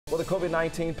Well, the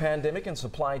COVID-19 pandemic and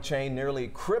supply chain nearly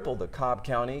crippled the Cobb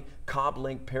County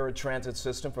CobbLinc Paratransit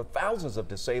system for thousands of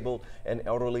disabled and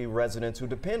elderly residents who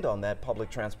depend on that public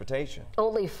transportation.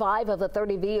 Only 5 of the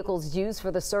 30 vehicles used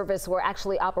for the service were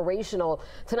actually operational.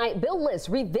 Tonight, Bill Liss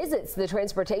revisits the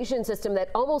transportation system that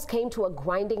almost came to a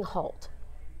grinding halt.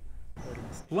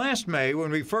 Last May,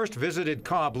 when we first visited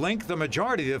CobbLinc, the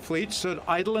majority of the fleet stood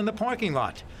idle in the parking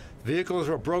lot. Vehicles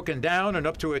were broken down and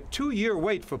up to a 2-year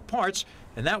wait for parts,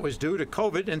 and that was due to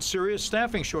COVID and serious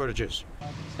staffing shortages.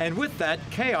 And with that,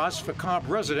 chaos for Cobb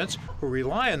residents who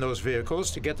rely on those vehicles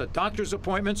to get to doctor's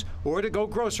appointments or to go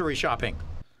grocery shopping.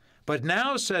 But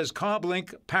now, says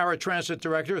CobbLinc Paratransit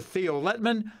Director Theo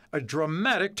Letman, a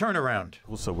dramatic turnaround.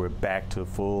 So we're back to a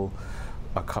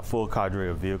full cadre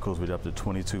of vehicles. We're up to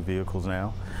 22 vehicles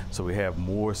now. So we have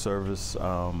more service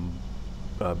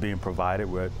being provided.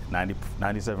 We're at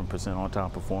 97% on-time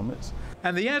performance.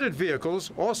 And the added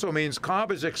vehicles also means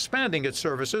Cobb is expanding its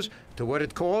services to what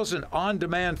it calls an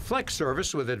on-demand flex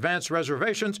service with advanced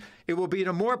reservations. It will be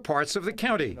to more parts of the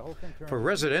county. For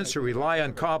residents who rely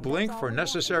on CobbLinc for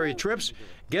necessary trips,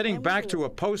 getting back to a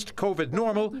post-COVID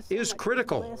normal is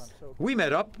critical. We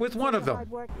met up with one of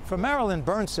them. For Marilyn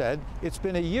Burnstead, it's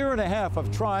been 1.5 years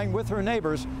of trying with her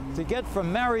neighbors to get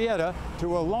from Marietta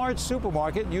to a large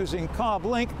supermarket using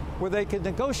CobbLinc, where they could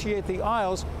negotiate the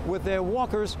aisles with their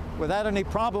walkers without any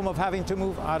problem of having to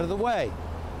move out of the way.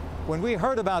 When we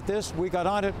heard about this, we got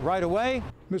on it right away.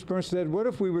 Ms. Burnstead, what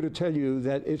if we were to tell you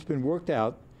that it's been worked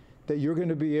out, that you're going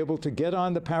to be able to get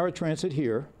on the paratransit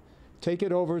here, take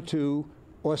it over to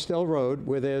Austell Road,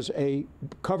 where there's a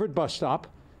covered bus stop,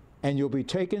 and you'll be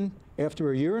taken,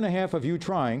 after 1.5 years of you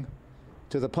trying,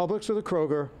 to the Publix or the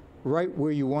Kroger, right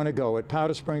where you want to go, at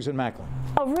Powder Springs and Macklin.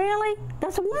 Oh, really?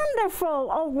 That's wonderful.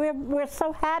 Oh, we're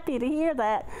so happy to hear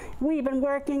that. We've been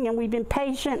working and we've been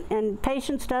patient, and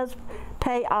patience does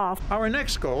pay off. Our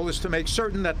next goal is to make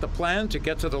certain that the plan to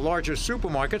get to the larger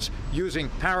supermarkets using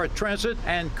Paratransit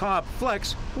and Cobb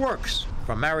Flex works.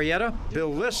 From Marietta,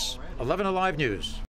 Bill Liss, 11 Alive News.